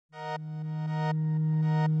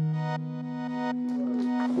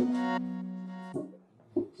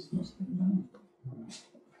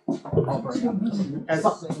As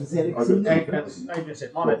Adrian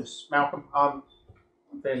said, my name's Malcolm. I'm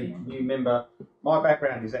a fairly new member. My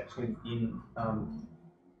background is actually in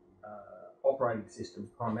operating systems,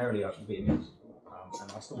 primarily open VMS,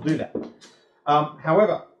 and I still do that.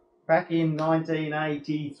 However, back in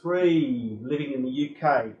 1983, living in the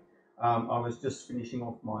UK, I was just finishing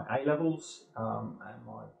off my A-levels, and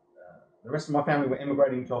the rest of my family were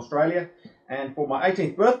emigrating to Australia. And for my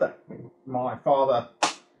 18th birthday, my father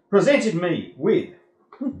presented me with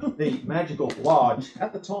the magical large,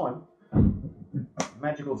 at the time,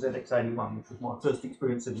 magical ZX81, which was my first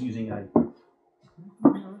experience of using a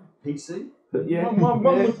PC. But yeah, one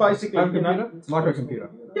would basically, microcomputer.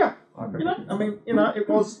 Yeah, you know, I mean, you know, it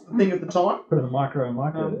was the thing at the time. Put a micro.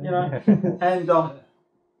 You know, and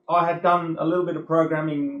I had done a little bit of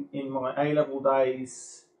programming in my A-level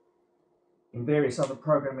days in various other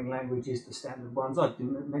programming languages, the standard ones. I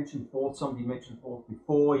didn't mention Forth. Somebody mentioned Forth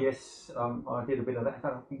before. Yes, I did a bit of that.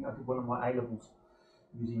 I think I did one of my A-levels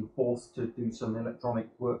using Forth to do some electronic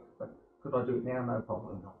work. But could I do it now? No,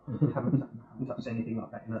 probably not. haven't touched anything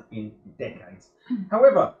like that in decades.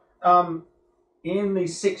 However, in the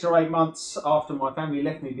 6 or 8 months after my family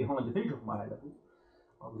left me behind to finish off my A-levels,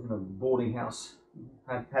 I was in a boarding house.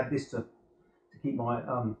 Had this to keep my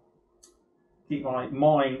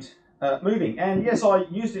mind moving, and yes, I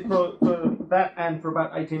used it for that and for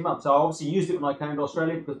about 18 months. So I obviously used it when I came to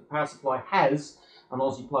Australia because the power supply has an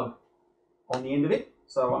Aussie plug on the end of it.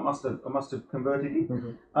 So I must have converted it.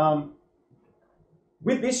 Mm-hmm.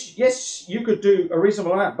 With this, yes, you could do a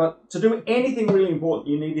reasonable amount, but to do anything really important,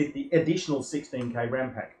 you needed the additional 16K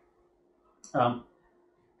RAM pack.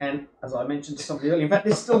 And as I mentioned to somebody earlier, in fact,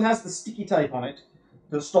 this still has the sticky tape on it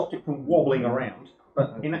that stopped it from wobbling around.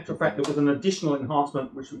 But in actual fact, there was an additional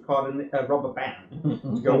enhancement which required a rubber band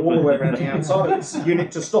to go all the way around the outside of this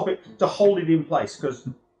unit to stop it, to hold it in place, because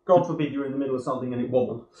God forbid you're in the middle of something and it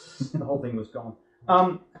wobbled, the whole thing was gone.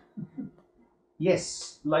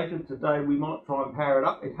 Yes, later today we might try and power it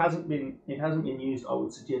up. It hasn't been used, I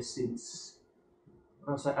would suggest, since,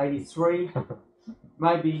 what did I say, 83,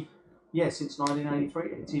 maybe. Yeah, since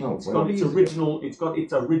 1983. It's got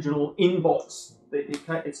its original inbox.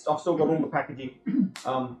 I've still got all the packaging.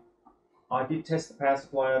 I did test the power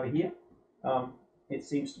supply over here. It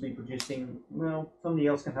seems to be producing, well, somebody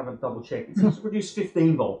else can have a double check. It seems to produce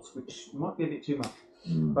 15 volts, which might be a bit too much.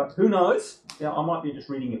 But who knows? Yeah, I might be just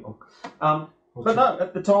reading it wrong. But no,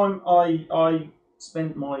 at the time I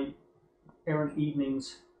spent my errant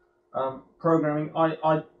evenings programming.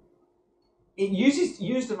 It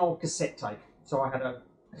used an old cassette tape, so I had a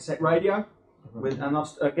cassette radio with, and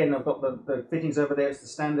I've got the fittings over there. It's the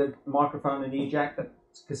standard microphone and ear jack that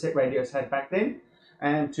cassette radios had back then.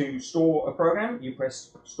 And to store a program, you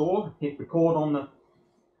press store, hit record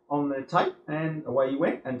on the tape, and away you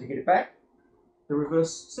went. And to get it back, the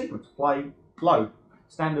reverse sequence: play, load,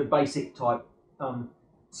 standard basic type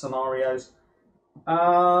scenarios.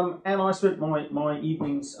 And I spent my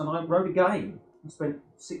evenings, and I wrote a game. I spent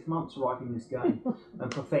 6 months writing this game and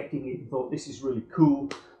perfecting it, and thought this is really cool.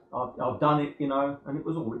 I've done it, you know, and it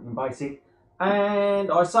was all written in BASIC. And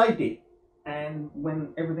I saved it. And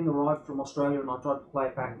when everything arrived from Australia and I tried to play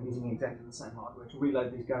it back using exactly the same hardware to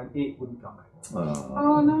reload this game, it wouldn't come back.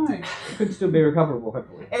 Oh no. It could still be recoverable,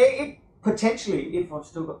 hopefully. It potentially, if I've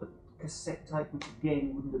still got the cassette tape, which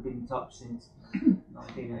again wouldn't have been touched since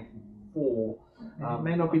 1984. It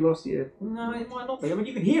may not be lost yet. No, it might not be. I mean,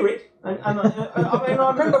 you can hear it. And I mean,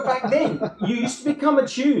 I remember back then, you used to become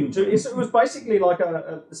attuned to it. It was basically like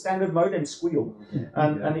a standard modem squeal.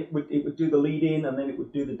 And it would do the lead in, and then it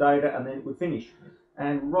would do the data, and then it would finish.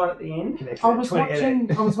 And right at the end, I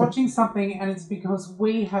was watching something, and it's because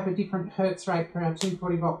we have a different hertz rate for our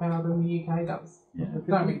 240 volt power than the UK does. Yeah.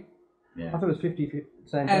 Don't we? Yeah. I thought it was 50,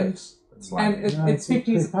 same and hertz. It's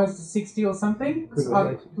 50 as opposed to 60 or something.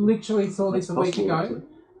 I literally saw this a week ago.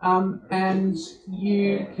 And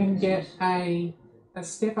you can get a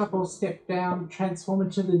step up or step down transformer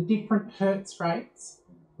to the different hertz rates,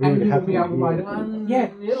 and you will be able to load it.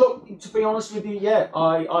 Yeah, look, to be honest with you, yeah,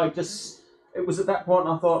 I just, it was at that point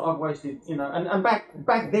I thought I've wasted, you know, and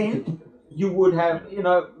back then, you would have, you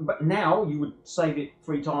know, but now you would save it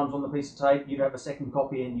 3 times on the piece of tape. You'd have a second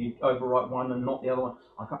copy and you'd overwrite one and not the other one.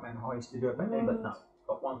 I can't remember how I used to do it back then, but no,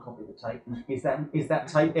 got 1 copy of the tape. Is that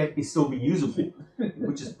tape still be usable?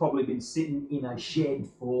 Which has probably been sitting in a shed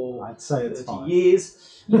for, I'd say, 30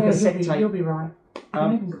 years. Yeah, you'll be right.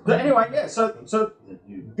 But anyway, yeah. So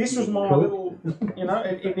this was my little, you know,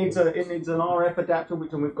 it needs an RF adapter,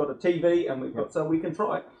 and we've got a TV, and we've got, so we can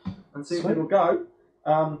try it and see if it'll go.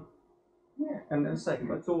 Yeah, and then say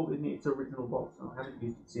it's all in its original box. I haven't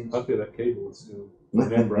used it since. I feel that keyboard's still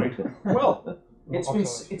remembering. Well,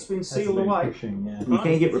 it's been sealed away. Pushing, yeah. You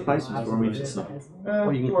can get replacements for them if it's Do I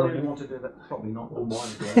really want to do that? Probably not. All mine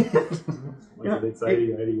as well. Yeah, It's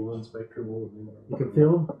 80, 81 Spectrum. All of them. You can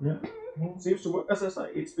feel them. Yeah. Seems to work. As I say,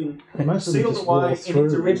 it's been Most of them sealed just away waltz in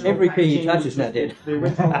its through. original Every key you packaging, touch is now dead. The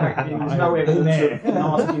original packaging, there's no evidence of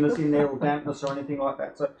nastiness in there or dampness or anything like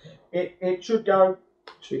that. So it should go.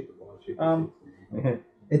 Cheap to buy, cheap to fix.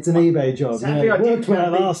 It's an eBay job. Sadly, Yeah, I it worked when I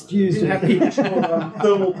last used didn't have the it. original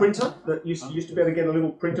thermal printer that used to be able to get a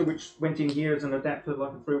little printer which went in here as an adapter,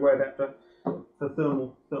 like a three-way adapter for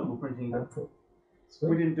thermal printing.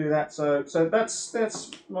 We didn't do that, so that's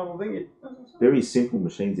one thing. very simple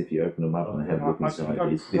machines if you open them up and have a look I inside. think I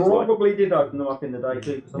It's probably did open them up in the day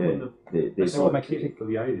too, because I wouldn't have. there's It's all like a kit for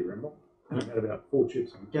the 80, remember? It had about 4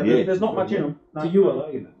 chips on it. Yeah, Yeah. there's not much in them. No. So you were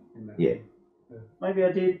late in that. Yeah. Maybe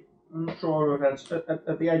I did. I'm not sure.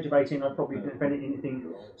 At the age of 18, I probably didn't have anything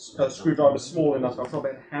screwdriver small enough. I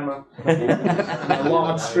probably had a hammer and a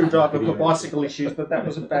large screwdriver for bicycle issues, but that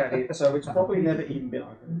was about it. So it's probably never even been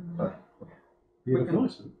opened. Beautiful.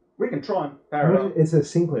 We can try and power it up. It's a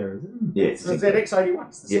Sinclair, is it? Yeah, It's the ZX81.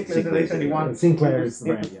 It's the Yeah, Sinclair Sinclair ZX81. Sinclair is the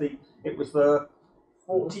brand. It was the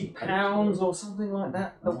 £40 or something like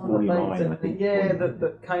that. The one 49, I think. Yeah,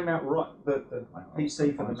 that came out right. The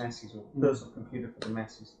PC for the masses, or personal computer for the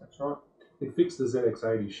masses. That's right. It fixed the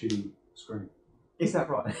ZX80 shitty screen. Is that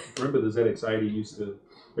right? Remember the ZX80 used to,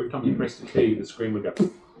 every time you pressed the key, the screen would go.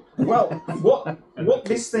 Well, what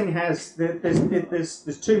this thing has,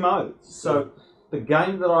 there's two modes. So the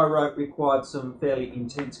game that I wrote required some fairly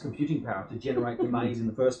intense computing power to generate the maze in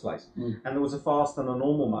the first place, and there was a fast and a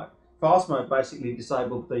normal mode. Fast mode basically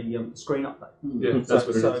disabled the screen update. Yeah, that's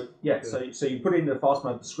what it is. So you put it into fast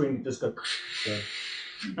mode, the screen would just go,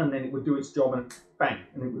 and then it would do its job and bang,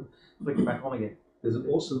 and it would flick it back on again. There's an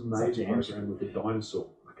awesome maze program with the dinosaur.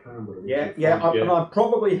 I can't remember what it is. And I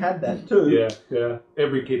probably had that too. Yeah.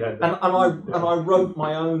 Every kid had that. And I wrote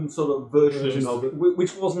my own sort of version of it,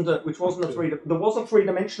 which wasn't a three. There was a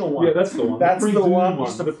 3-dimensional one. Yeah, that's the one. That's the one. one.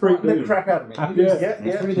 Used to The frighten the pre-Doom. crap out of me.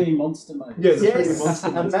 Yeah. 3D monster mode. Yeah, the Yes, 3D monster.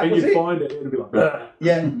 and that and was you'd it. find it and it'd be like,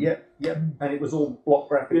 Yeah. And it was all block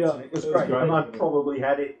graphics, Yeah, and it was it was great. great. And I probably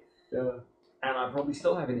had it, yeah, and I probably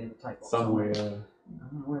still have it in the tape box somewhere. I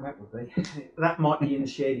don't know where that would be. That might be in the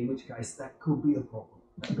shed, in which case that could be a problem.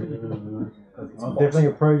 Definitely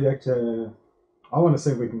a project. I want to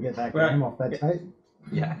see if we can get that Well, game off that tape.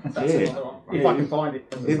 Yeah, Yeah. if I can find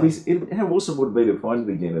it. How awesome would it be to find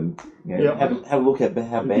it again and have a look at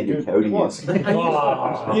how bad your It coding was. is?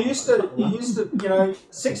 You used to,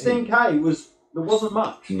 16K there wasn't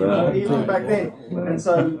much, No. even back then.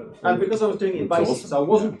 And because I was doing it in BASIC, so I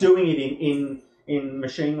wasn't doing it in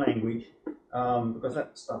machine language, because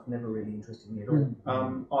that stuff never really interested me at all.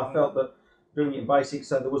 I felt that doing it in BASIC,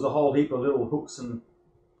 so there was a whole heap of little hooks and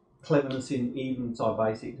cleverness in even inside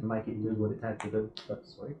BASIC to make it do what it had to do.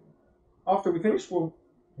 That's sweet. After we finish, we'll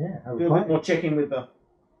Have do a bit more checking with the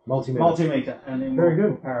multimeter, and then Very we'll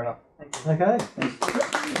good. power it up. Thank you. Okay.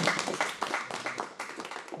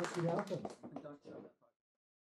 Let's see what happens.